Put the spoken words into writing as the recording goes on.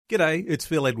G'day, it's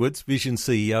Phil Edwards, Vision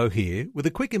CEO here, with a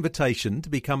quick invitation to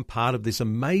become part of this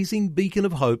amazing beacon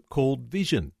of hope called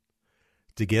Vision.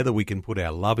 Together we can put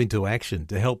our love into action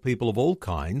to help people of all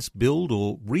kinds build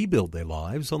or rebuild their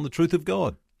lives on the truth of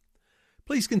God.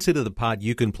 Please consider the part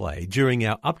you can play during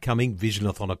our upcoming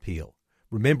Visionathon appeal,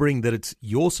 remembering that it's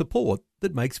your support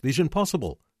that makes Vision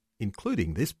possible,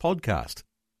 including this podcast.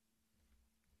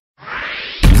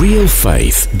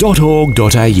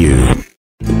 realfaith.org.au.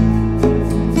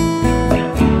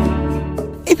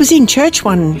 It was in church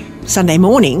one Sunday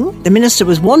morning. The minister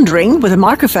was wandering with a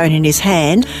microphone in his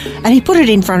hand, and he put it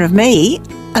in front of me,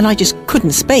 and I just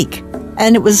couldn't speak.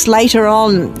 And it was later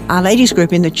on, our ladies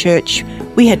group in the church,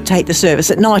 we had to take the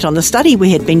service at night on the study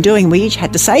we had been doing. We each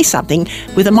had to say something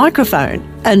with a microphone.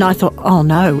 And I thought, oh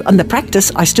no. On the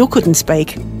practice, I still couldn't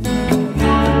speak.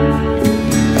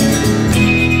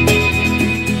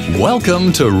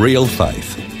 Welcome to Real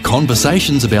Faith.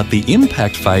 Conversations about the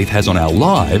impact faith has on our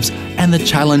lives and the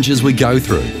challenges we go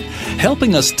through,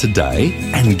 helping us today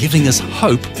and giving us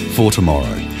hope for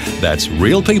tomorrow. That's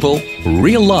real people,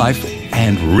 real life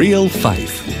and real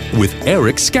faith with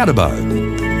Eric Scatterbo.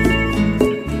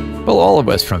 Well, all of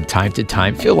us from time to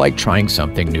time feel like trying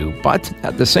something new, but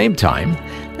at the same time,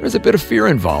 there's a bit of fear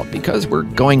involved because we're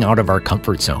going out of our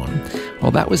comfort zone. Well,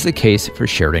 that was the case for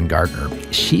Sheridan Gardner.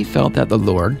 She felt that the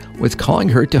Lord was calling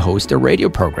her to host a radio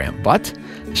program, but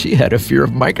she had a fear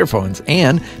of microphones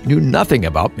and knew nothing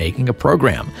about making a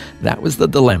program. That was the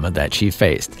dilemma that she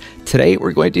faced. Today,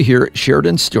 we're going to hear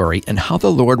Sheridan's story and how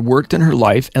the Lord worked in her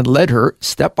life and led her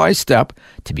step by step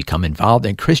to become involved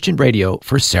in Christian radio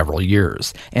for several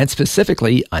years, and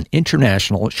specifically on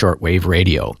international shortwave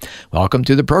radio. Welcome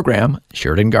to the program,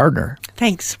 Sheridan Gardner.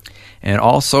 Thanks. And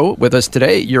also with us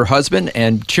today, your husband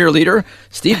and cheerleader,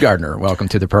 Steve Gardner. Welcome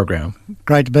to the program.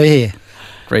 Great to be here.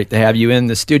 Great to have you in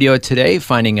the studio today,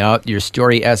 finding out your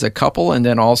story as a couple, and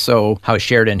then also how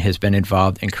Sheridan has been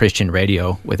involved in Christian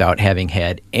radio without having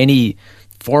had any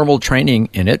formal training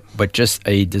in it, but just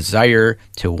a desire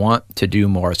to want to do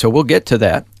more. So we'll get to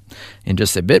that in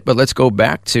just a bit, but let's go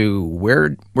back to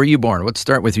where were you born? Let's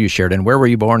start with you, Sheridan. Where were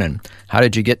you born and how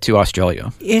did you get to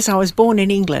Australia? Yes, I was born in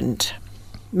England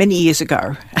many years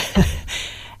ago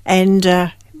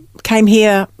and came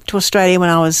here to Australia when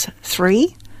I was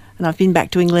 3. And I've been back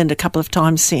to England a couple of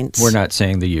times since. We're not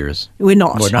saying the years. We're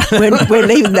not. We're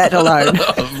leaving that alone.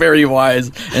 Very wise.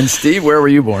 And Steve, where were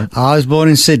you born? I was born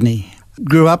in Sydney.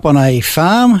 Grew up on a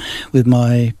farm with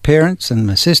my parents and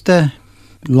my sister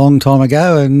a long time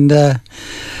ago, and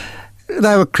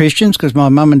they were Christians because my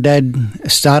mum and dad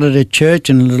started a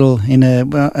church in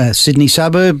a Sydney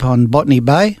suburb on Botany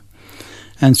Bay,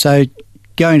 and so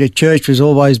going to church has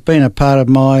always been a part of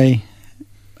my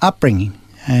upbringing.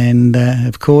 And,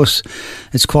 of course,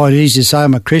 it's quite easy to say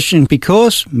I'm a Christian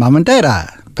because mum and dad are.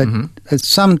 But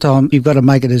sometimes you've got to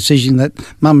make a decision that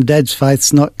mum and dad's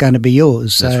faith's not going to be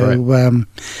yours. That's so, right.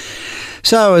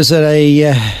 So I was at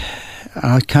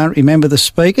I can't remember the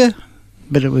speaker,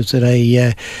 but it was at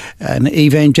an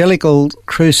evangelical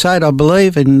crusade, I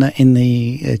believe, in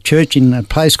the church in a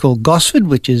place called Gosford,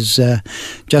 which is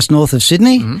just north of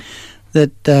Sydney. Mm-hmm.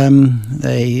 That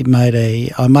I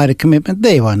made a commitment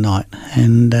there one night,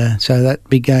 and so that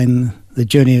began the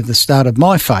journey of the start of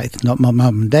my faith, not my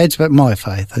mum and dad's, but my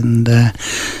faith, and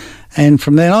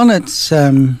from then on, it's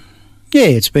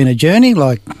been a journey,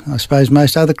 like I suppose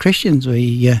most other Christians.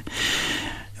 We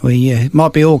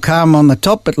might be all calm on the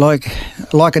top, but like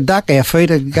a duck, our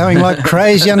feet are going like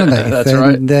crazy underneath. That's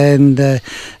right, and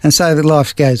so the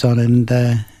life goes on, and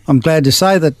I'm glad to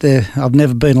say that I've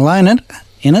never been alone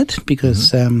in it because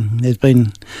there's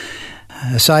been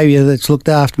a saviour that's looked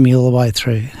after me all the way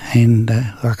through, and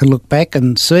I can look back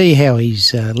and see how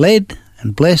he's led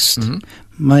and blessed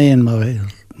me and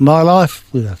my life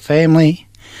with a family,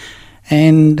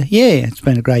 and it's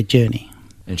been a great journey.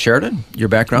 And Sheridan, your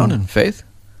background in faith?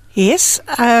 Yes,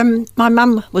 my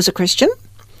mum was a Christian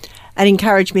and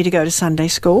encouraged me to go to Sunday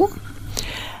school,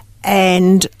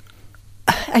 and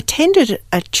attended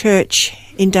a church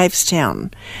in Davistown.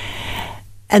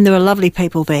 And there were lovely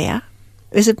people there.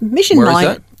 There's a mission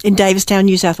line in Davistown,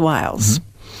 New South Wales.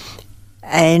 Mm-hmm.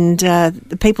 And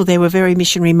the people there were very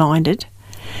missionary-minded.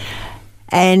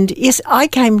 And yes, I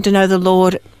came to know the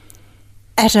Lord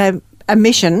at a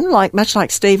mission, much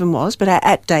like Stephen was, but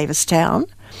at Davistown.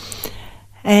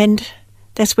 And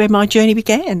that's where my journey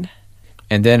began.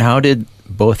 And then how did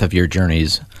both of your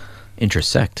journeys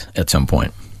intersect at some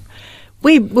point?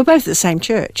 We were both at the same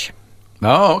church.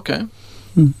 Oh, okay.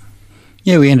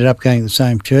 Yeah, we ended up going to the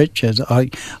same church. As I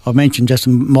mentioned just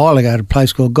a while ago, at a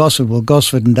place called Gosford. Well,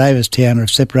 Gosford and Davistown are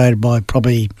separated by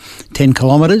probably 10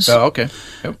 kilometres. Oh, okay.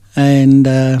 Yep. And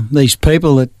these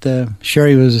people that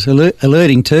Sherry was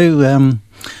alluding to,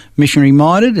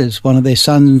 missionary-minded, as one of their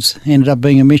sons ended up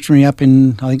being a missionary up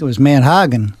in, I think it was Mount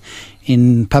Hagen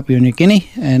in Papua New Guinea.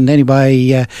 And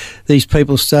anyway, these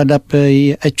people started up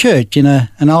a church in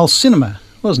an old cinema,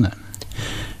 wasn't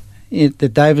it,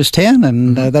 at Davistown,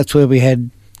 and that's where we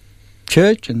had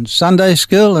church and Sunday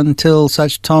school until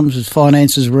such times as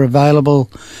finances were available,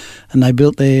 and they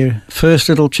built their first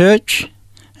little church.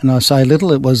 And I say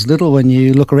little, it was little when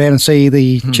you look around and see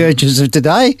the churches of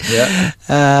today. Yeah.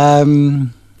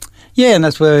 And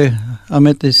that's where I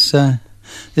met this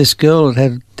girl that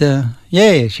had,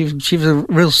 she was a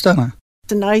real stunner.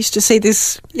 And I used to see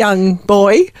this young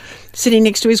boy sitting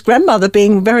next to his grandmother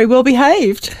being very well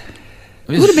behaved.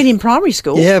 It would have been in primary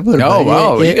school. Yeah, it would have been.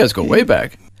 Wow, yeah. You guys go way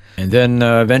back. And then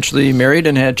eventually married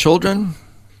and had children?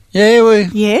 Yeah, we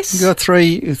got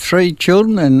three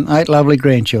children and 8 lovely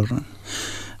grandchildren.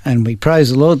 And we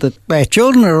praise the Lord that our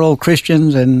children are all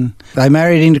Christians and they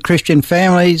married into Christian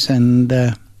families, and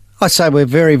I'd say we're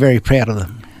very, very proud of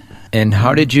them. And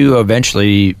how did you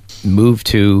eventually move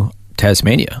to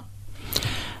Tasmania?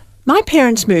 My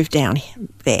parents moved down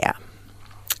there.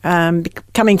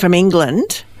 Coming from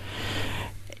England,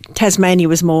 Tasmania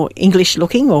was more English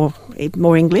looking, or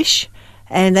more English,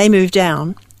 and they moved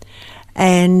down.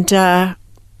 And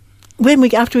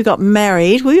after we got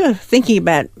married, we were thinking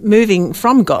about moving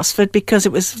from Gosford because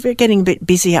it was getting a bit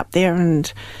busy up there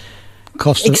and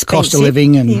cost of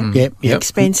living and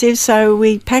expensive. So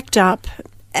we packed up,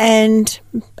 and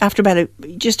after about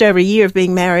just over a year of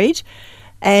being married,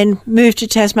 and moved to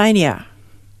Tasmania.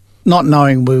 Not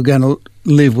knowing we were going to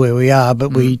live where we are,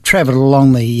 but we travelled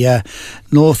along the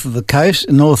north of the coast,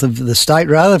 north of the state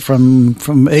rather, from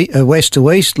west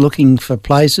to east, looking for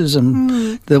places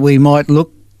and that we might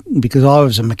look, because I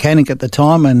was a mechanic at the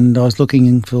time and I was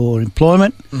looking for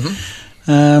employment.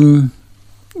 We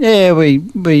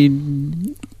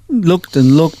looked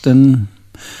and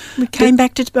we came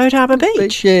back to Boat Harbour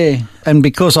Beach. Yeah, and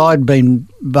because I'd been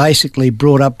basically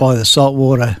brought up by the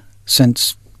saltwater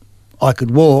since I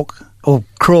could walk or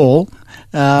crawl,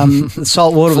 the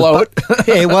saltwater float.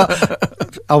 Yeah, well,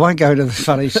 I won't go into the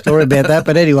funny story about that,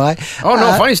 but anyway. Oh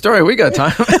no, funny story. We got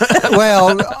time.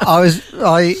 Well,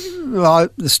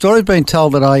 the story's been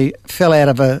told that I fell out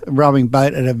of a rowing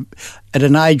boat at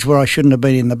an age where I shouldn't have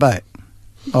been in the boat.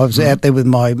 I was out there with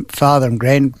my father and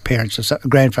grandparents, or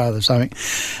grandfather or something,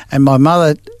 and my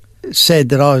mother said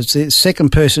that I was the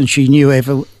second person she knew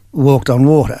ever walked on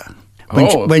water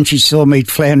when she saw me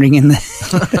floundering in there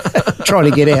trying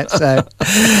to get out. So,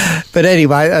 but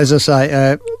anyway, as I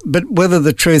say, but whether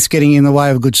the truth's getting in the way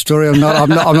of a good story or not, I'm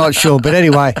not sure. But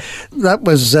anyway,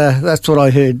 that's what I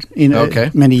heard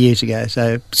many years ago.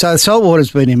 So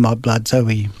saltwater's been in my blood. So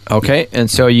okay,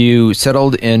 and so you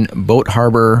settled in Boat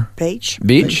Harbour Beach.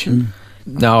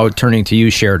 Now turning to you,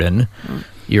 Sheridan,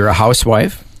 you're a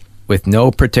housewife with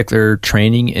no particular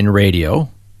training in radio,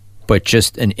 but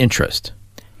just an interest.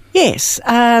 Yes.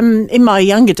 In my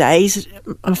younger days,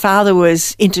 my father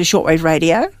was into shortwave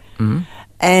radio,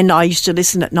 and I used to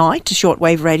listen at night to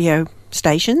shortwave radio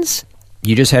stations.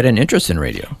 You just had an interest in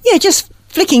radio? Yeah, just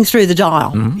flicking through the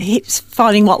dial,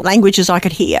 finding what languages I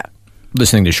could hear.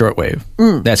 Listening to shortwave.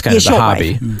 That's kind of the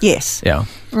hobby. Yes. Yeah.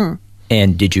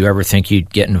 And did you ever think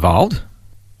you'd get involved?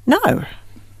 No.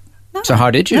 So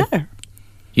how did you? No.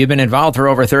 You've been involved for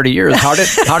over 30 years. How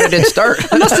did it start?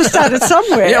 I must have started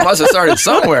somewhere. Yeah, it must have started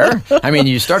somewhere. I mean,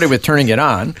 you started with turning it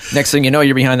on. Next thing you know,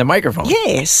 you're behind the microphone.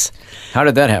 Yes. How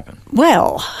did that happen?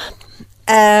 Well,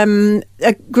 a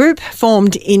group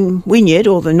formed in Wynyard,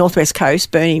 or the Northwest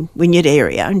Coast, Burnie Wynyard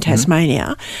area in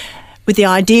Tasmania, with the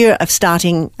idea of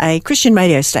starting a Christian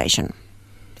radio station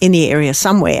in the area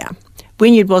somewhere.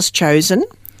 Wynyard was chosen,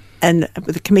 and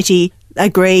the committee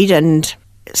agreed and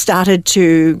started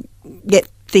to get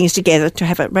things together to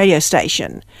have a radio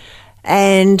station.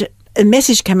 And a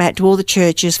message came out to all the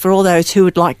churches for all those who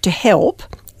would like to help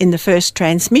in the first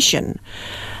transmission.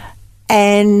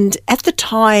 And at the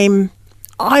time,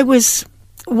 I was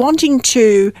wanting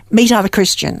to meet other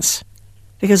Christians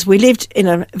because we lived in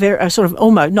a sort of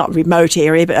almost not remote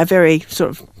area, but a very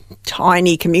sort of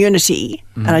tiny community,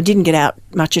 and I didn't get out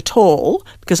much at all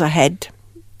because I had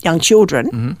young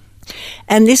children.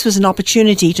 And this was an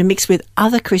opportunity to mix with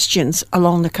other Christians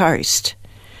along the coast.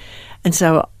 And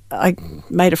so I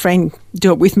made a friend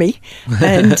do it with me.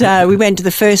 And we went to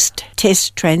the first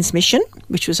test transmission,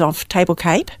 which was off Table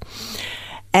Cape.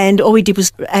 And all we did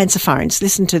was answer phones,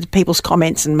 listen to the people's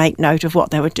comments and make note of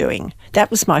what they were doing.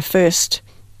 That was my first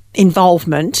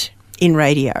involvement in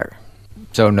radio.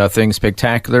 So nothing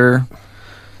spectacular.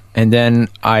 And then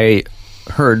I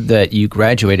heard that you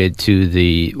graduated to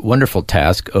the wonderful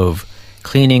task of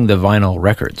cleaning the vinyl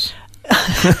records.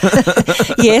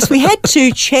 Yes, we had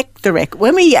to check the record.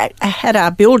 When we had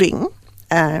our building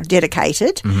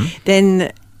dedicated,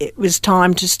 then it was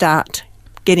time to start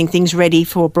getting things ready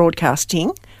for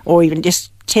broadcasting, or even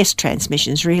just test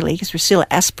transmissions, really, because we're still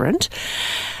aspirant.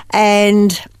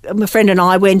 And my friend and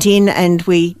I went in and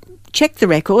we checked the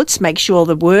records, make sure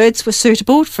the words were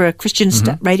suitable for a Christian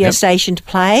radio station to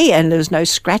play, and there was no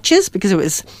scratches because it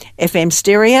was FM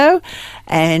stereo,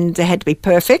 and they had to be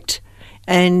perfect.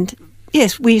 And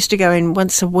yes, we used to go in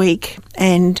once a week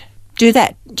and do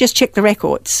that, just check the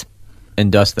records.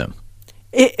 And dust them.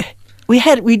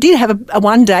 We did have a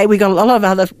one day, we got a lot of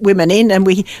other women in and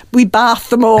we bathed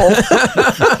them all.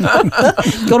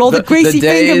 Got all the greasy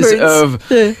fingerprints. The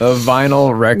days of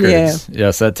vinyl records. Yeah.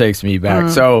 Yes, that takes me back.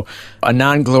 So a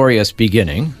non-glorious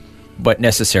beginning, but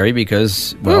necessary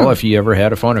because, well, if you ever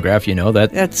had a phonograph, you know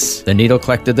that the needle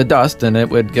collected the dust and it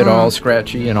would get all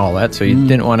scratchy and all that, so you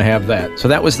didn't want to have that. So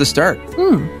that was the start.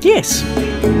 Yes.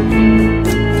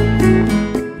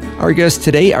 Our guests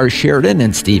today are Sheridan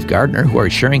and Steve Gardner, who are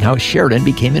sharing how Sheridan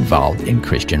became involved in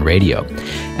Christian radio.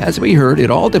 As we heard, it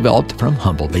all developed from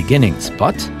humble beginnings,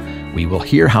 but we will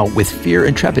hear how, with fear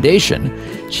and trepidation,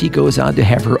 she goes on to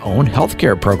have her own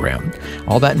healthcare program.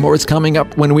 All that and more is coming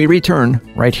up when we return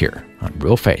right here on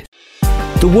Real Faith.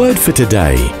 The Word for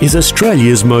Today is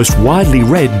Australia's most widely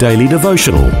read daily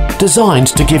devotional, designed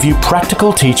to give you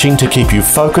practical teaching to keep you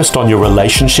focused on your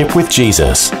relationship with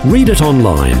Jesus. Read it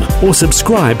online or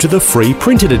subscribe to the free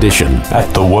printed edition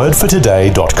at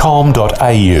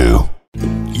thewordfortoday.com.au.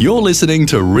 You're listening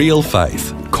to Real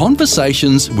Faith,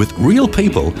 conversations with real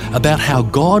people about how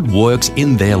God works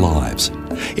in their lives.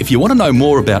 If you want to know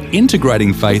more about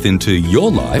integrating faith into your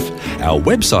life, our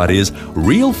website is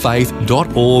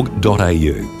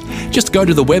realfaith.org.au. Just go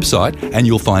to the website and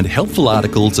you'll find helpful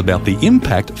articles about the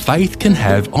impact faith can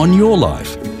have on your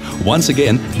life. Once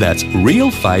again, that's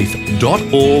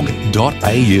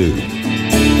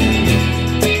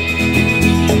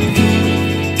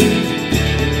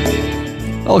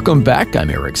realfaith.org.au. Welcome back.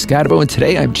 I'm Eric Scatabo, and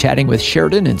today I'm chatting with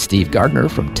Sheridan and Steve Gardner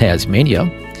from Tasmania.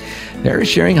 They're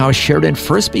sharing how Sheridan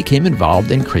first became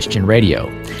involved in Christian radio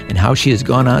and how she has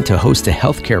gone on to host a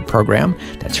healthcare program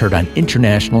that's heard on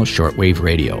international shortwave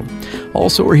radio.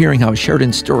 Also, we're hearing how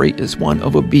Sheridan's story is one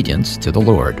of obedience to the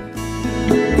Lord.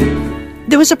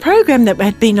 There was a program that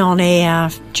had been on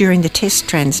air during the test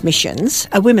transmissions,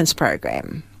 a women's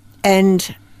program.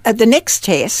 And at the next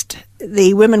test,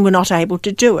 the women were not able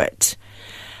to do it.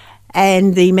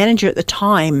 And the manager at the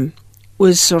time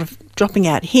was sort of dropping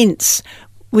out hints.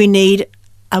 We need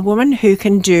a woman who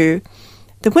can do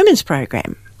the women's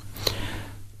program.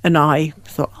 And I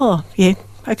thought, oh, yeah,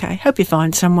 okay, hope you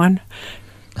find someone.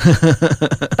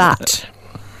 But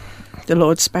the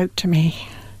Lord spoke to me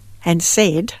and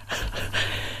said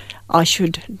I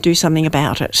should do something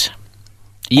about it.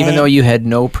 Even though you had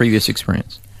no previous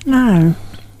experience? No,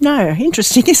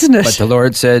 interesting, isn't it? But the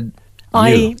Lord said,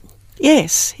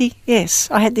 Yes,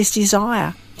 I had this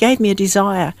desire. He gave me a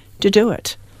desire to do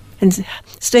it. And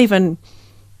Stephen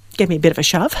gave me a bit of a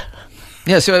shove.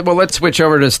 Yeah, so let's switch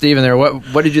over to Stephen there.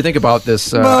 What did you think about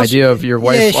this idea of your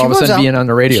wife all of a sudden being on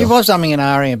the radio? She was umming and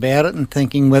ahhing about it and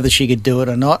thinking whether she could do it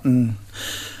or not. And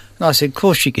I said, of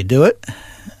course she could do it.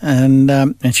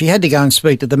 And she had to go and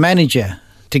speak to the manager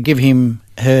to give him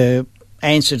her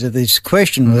answer to this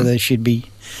question, whether she'd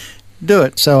do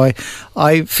it. So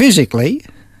I physically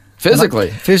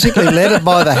led her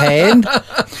by the hand.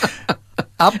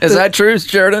 Is that true,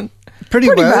 Sheridan? Pretty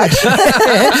much.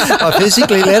 I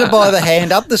physically led her by the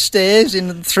hand up the stairs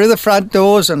and through the front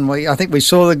doors, and I think we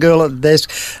saw the girl at the desk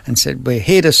and said, we're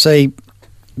here to see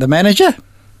the manager.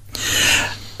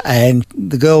 And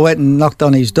the girl went and knocked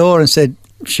on his door and said,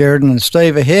 Sheridan and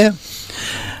Steve are here.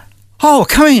 Oh,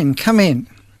 come in.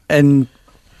 And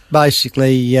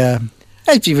basically, as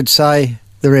you would say,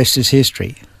 the rest is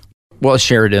history. Well,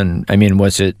 Sheridan, I mean,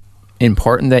 was it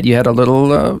important that you had a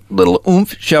little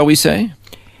oomph, shall we say?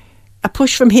 A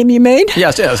push from him, you mean?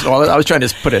 Yes. Well, I was trying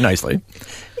to put it nicely.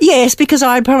 Yes, because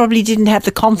I probably didn't have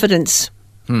the confidence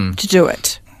to do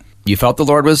it. You felt the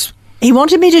Lord was... He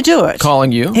wanted me to do it.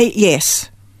 Calling you? Yes.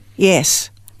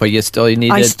 But you still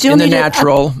needed, still needed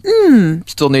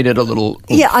a little oomph.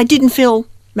 Yeah, I didn't think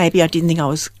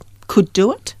I could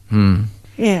do it.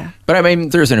 Yeah. But I mean,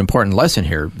 there's an important lesson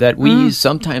here that we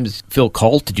sometimes feel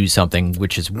called to do something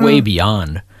which is way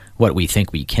beyond what we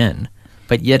think we can.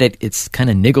 But yet it's kind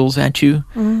of niggles at you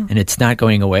and it's not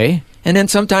going away. And then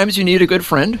sometimes you need a good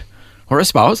friend or a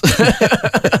spouse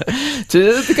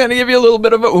to kind of give you a little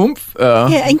bit of a oomph.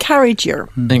 Encourage you.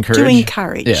 Encourage. To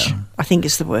encourage, Yeah. I think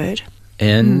is the word.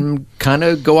 And kind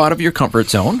of go out of your comfort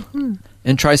zone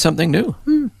and try something new.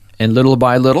 And little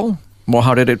by little, well,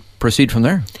 how did it proceed from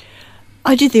there?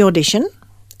 I did the audition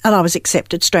and I was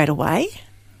accepted straight away.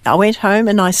 I went home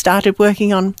and I started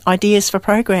working on ideas for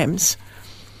programs.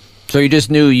 So you just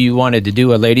knew you wanted to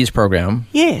do a ladies program,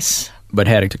 Yes. but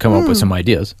had to come up with some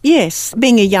ideas. Yes.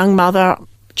 Being a young mother,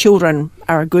 children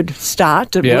are a good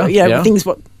start to things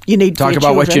what you need for Talk your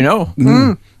about what you children.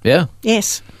 know. Yeah.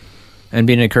 Yes. And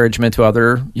be an encouragement to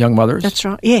other young mothers. That's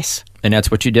right. Yes. And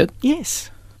that's what you did? Yes.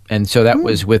 And so that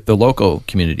was with the local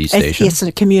community station. Yes,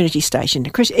 a community station.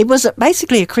 It was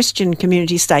basically a Christian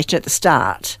community station at the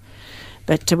start,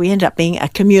 but we ended up being a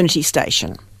community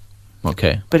station,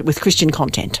 Okay. but with Christian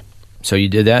content. So you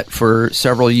did that for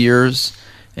several years,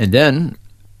 and then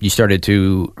you started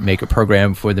to make a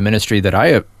program for the ministry that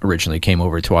I originally came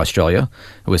over to Australia.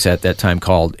 It was at that time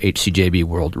called HCJB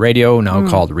World Radio, now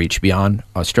called Reach Beyond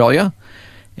Australia.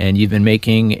 And you've been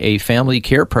making a family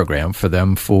care program for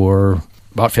them for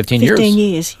about 15 years. 15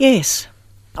 years, yes.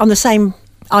 On the same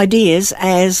ideas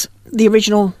as the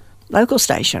original local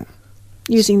station,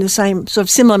 using the same sort of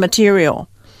similar material.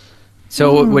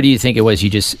 So what do you think it was? You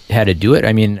just had to do it?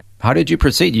 I mean, how did you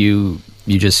proceed? You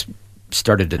just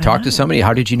started to talk to somebody?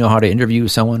 How did you know how to interview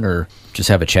someone or just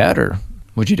have a chat, or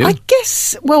what'd you do? I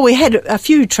guess, well, we had a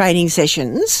few training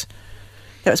sessions.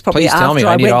 That was probably Please tell me. after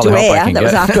I I need went all to the help I air. can That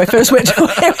was get. after I first went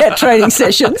to air training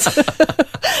sessions.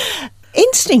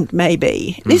 Instinct,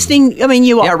 maybe. Listening, I mean,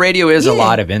 Yeah, radio is a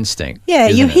lot of instinct. Yeah,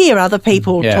 isn't you it? hear other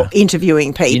people Yeah.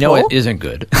 interviewing people. You know it isn't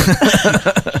good.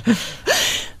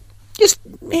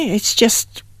 It's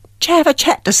just to have a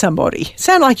chat to somebody.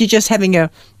 Sound like you're just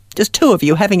just two of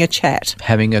you having a chat.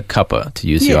 Having a cuppa, to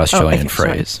use the Australian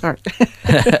phrase. Sorry.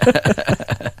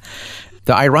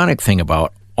 The ironic thing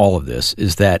about all of this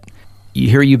is that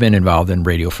you've been involved in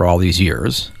radio for all these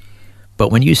years, but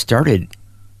when you started,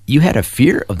 you had a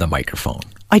fear of the microphone.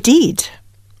 I did.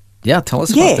 Yeah, tell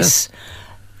us about this. Yes.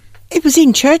 It was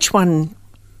in church one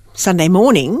Sunday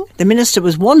morning. The minister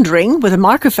was wandering with a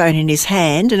microphone in his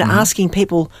hand and asking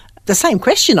people the same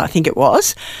question, I think it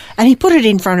was, and he put it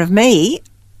in front of me,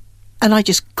 and I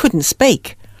just couldn't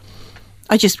speak.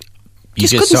 You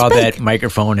just couldn't saw speak. that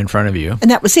microphone in front of you. And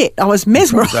that was it. I was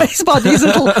mesmerised by these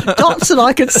little dots that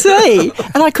I could see,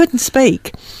 and I couldn't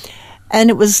speak. And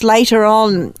it was later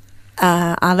on,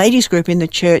 our ladies group in the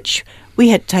church, we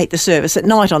had to take the service at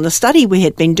night on the study we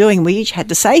had been doing. We each had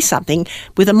to say something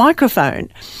with a microphone.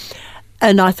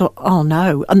 And I thought, oh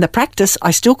no. On the practice,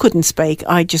 I still couldn't speak.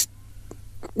 It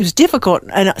was difficult.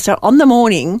 And so on the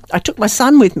morning, I took my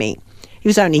son with me. He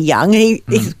was only young and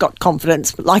he's got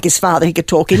confidence. Like his father, he could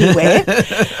talk anywhere.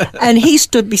 And he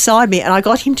stood beside me and I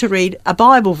got him to read a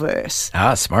Bible verse.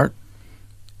 Ah, smart.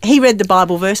 He read the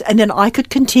Bible verse and then I could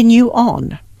continue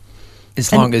on.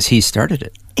 As long as he started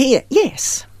it.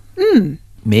 Yes.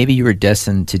 Maybe you were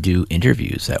destined to do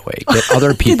interviews that way. Get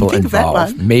other people think of that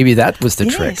involved. one. Maybe that was the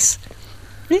trick. Yes.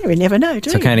 Yeah, we never know,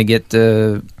 do To we? kind of get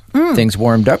things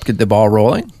warmed up, get the ball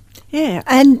rolling. Yeah,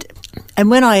 and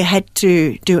when I had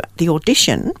to do the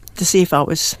audition to see if I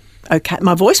was okay,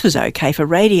 my voice was okay for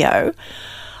radio,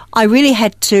 I really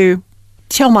had to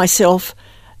tell myself,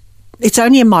 it's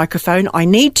only a microphone, I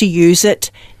need to use it,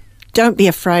 don't be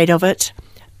afraid of it.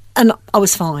 And I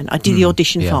was fine. I did the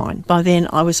audition fine. By then,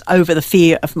 I was over the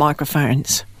fear of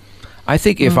microphones. I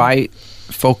think if I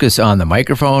focus on the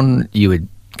microphone, you would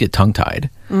get tongue-tied.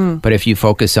 But if you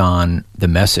focus on the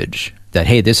message that,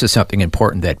 hey, this is something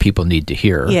important that people need to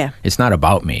hear, it's not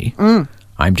about me.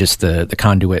 I'm just the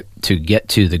conduit to get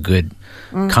to the good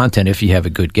content if you have a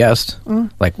good guest,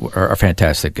 like our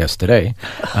fantastic guest today.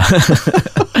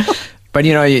 But,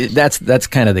 that's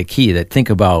kind of the key, that think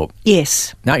about,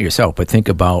 not yourself, but think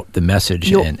about the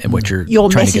message and what you're Your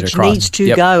trying to get message across. needs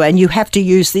to go, and you have to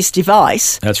use this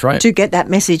device That's right. to get that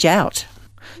message out.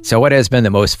 So what has been the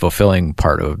most fulfilling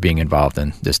part of being involved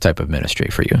in this type of ministry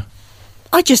for you?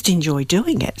 I just enjoy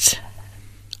doing it.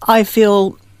 I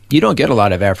feel... You don't get a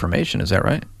lot of affirmation, is that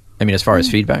right? I mean, as far as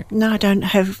feedback? No, I don't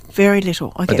have very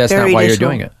little. But that's not why you're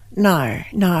doing it. No.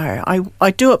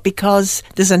 I do it because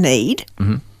there's a need,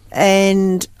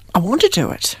 and I want to do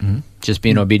it. Just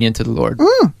being obedient to the Lord.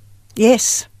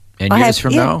 Yes. And years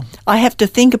from now? I have to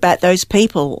think about those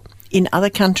people in other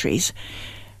countries,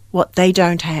 what they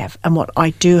don't have and what I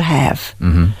do have,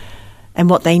 and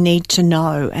what they need to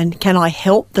know, and can I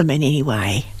help them in any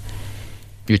way?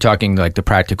 You're talking like the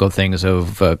practical things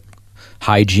of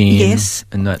hygiene Yes.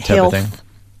 and that type Health, of thing?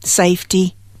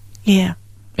 safety. Yeah.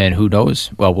 And who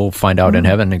knows? Well, we'll find out in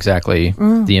heaven exactly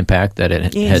the impact that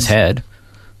it has had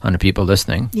on the people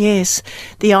listening. Yes.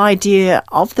 The idea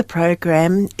of the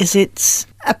program is it's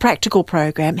a practical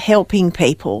program helping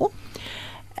people.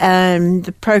 And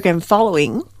the program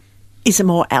following is a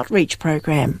more outreach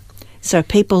program. So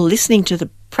people listening to the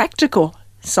practical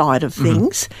side of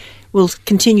things will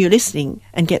continue listening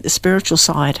and get the spiritual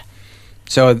side.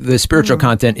 So the spiritual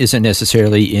content isn't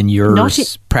necessarily in your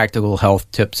practical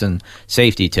health tips and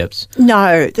safety tips.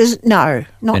 No, not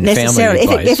And necessarily. family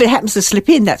advice. If it happens to slip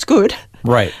in, that's good.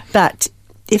 Right. But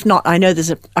if not, I know there's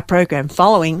a program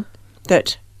following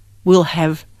that will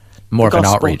have More of the an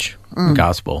gospel. outreach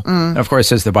gospel. And of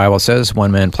course, as the Bible says,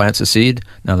 one man plants a seed,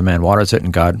 another man waters it,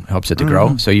 and God helps it to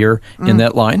grow. So you're in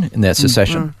that line, in that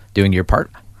succession, doing your part.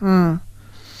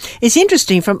 It's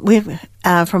interesting we're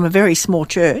from a very small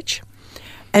church,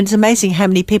 and it's amazing how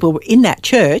many people were in that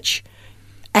church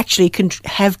actually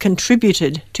have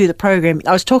contributed to the program.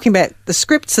 I was talking about the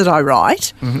scripts that I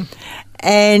write,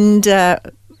 and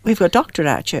we've got a doctor at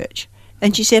our church,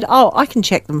 and she said, "Oh, I can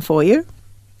check them for you."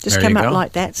 Just There came you up go.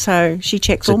 like that. So she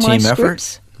checks It's a all my team effort.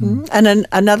 scripts. And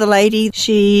another lady,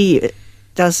 she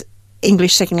does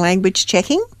English second language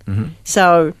checking.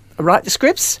 So I write the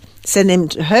scripts, send them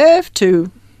to her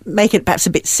to make it perhaps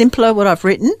a bit simpler what I've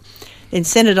written, then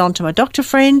send it on to my doctor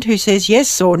friend who says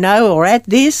yes or no or add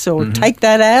this or take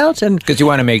that out. And Because you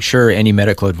want to make sure any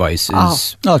medical advice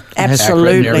is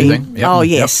absolutely. everything. Yep. Oh,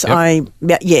 Yep. yes.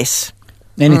 Yep. Yes.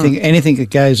 Anything that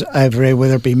goes over there,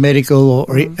 whether it be medical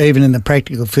or even in the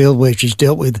practical field where she's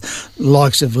dealt with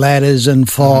likes of ladders and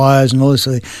fires and all this,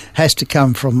 has to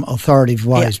come from authoritative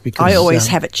ways. Yeah. Because I always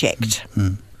have it checked.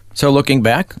 So looking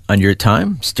back on your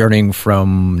time, starting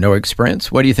from no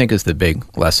experience, what do you think is the big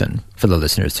lesson for the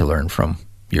listeners to learn from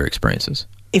your experiences?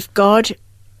 If God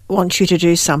wants you to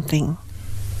do something,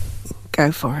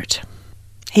 go for it.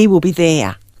 He will be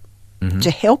there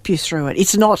to help you through it.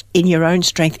 It's not in your own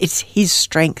strength, it's His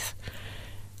strength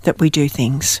that we do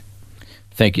things.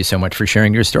 Thank you so much for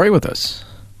sharing your story with us.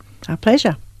 Our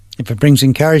pleasure. If it brings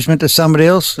encouragement to somebody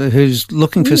else who's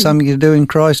looking for something to do in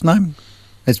Christ's name,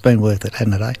 it's been worth it,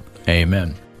 hasn't it, eh?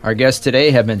 Amen. Our guests today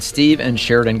have been Steve and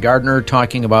Sheridan Gardner,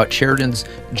 talking about Sheridan's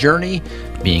journey,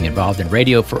 being involved in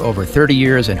radio for over 30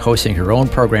 years and hosting her own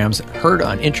programs heard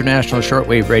on international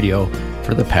shortwave radio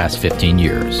for the past 15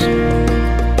 years.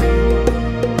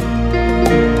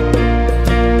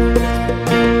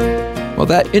 Well,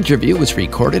 that interview was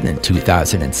recorded in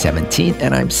 2017,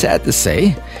 and I'm sad to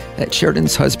say that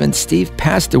Sheridan's husband, Steve,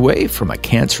 passed away from a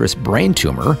cancerous brain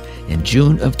tumor in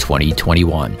June of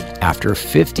 2021 after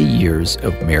 50 years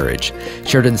of marriage.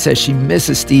 Sheridan says she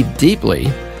misses Steve deeply,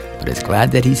 but is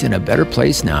glad that he's in a better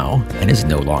place now and is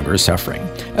no longer suffering.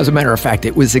 As a matter of fact,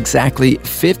 it was exactly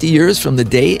 50 years from the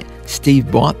day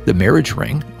Steve bought the marriage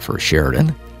ring for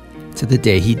Sheridan to the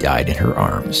day he died in her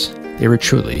arms. They were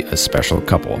truly a special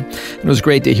couple. It was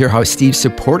great to hear how Steve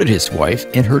supported his wife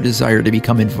in her desire to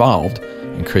become involved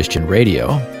in Christian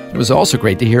radio. It was also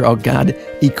great to hear how God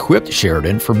equipped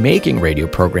Sheridan for making radio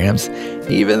programs,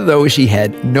 even though she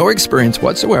had no experience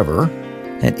whatsoever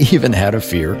and even had a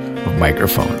fear of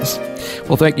microphones.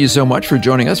 Well, thank you so much for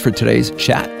joining us for today's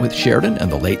chat with Sheridan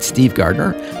and the late Steve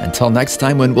Gardner. Until next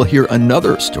time when we'll hear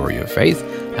another story of faith,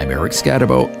 I'm Eric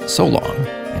Scadabo. So long,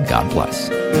 and God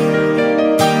bless.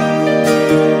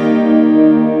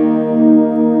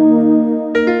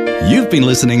 You've been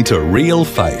listening to Real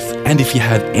Faith, and if you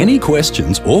have any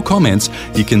questions or comments,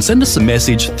 you can send us a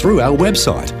message through our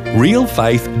website,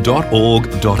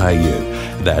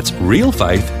 realfaith.org.au. That's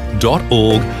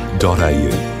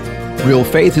realfaith.org.au. Real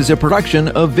Faith is a production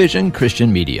of Vision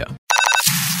Christian Media.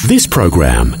 This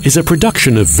program is a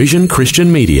production of Vision Christian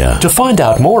Media. To find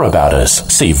out more about us,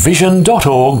 see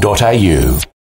vision.org.au.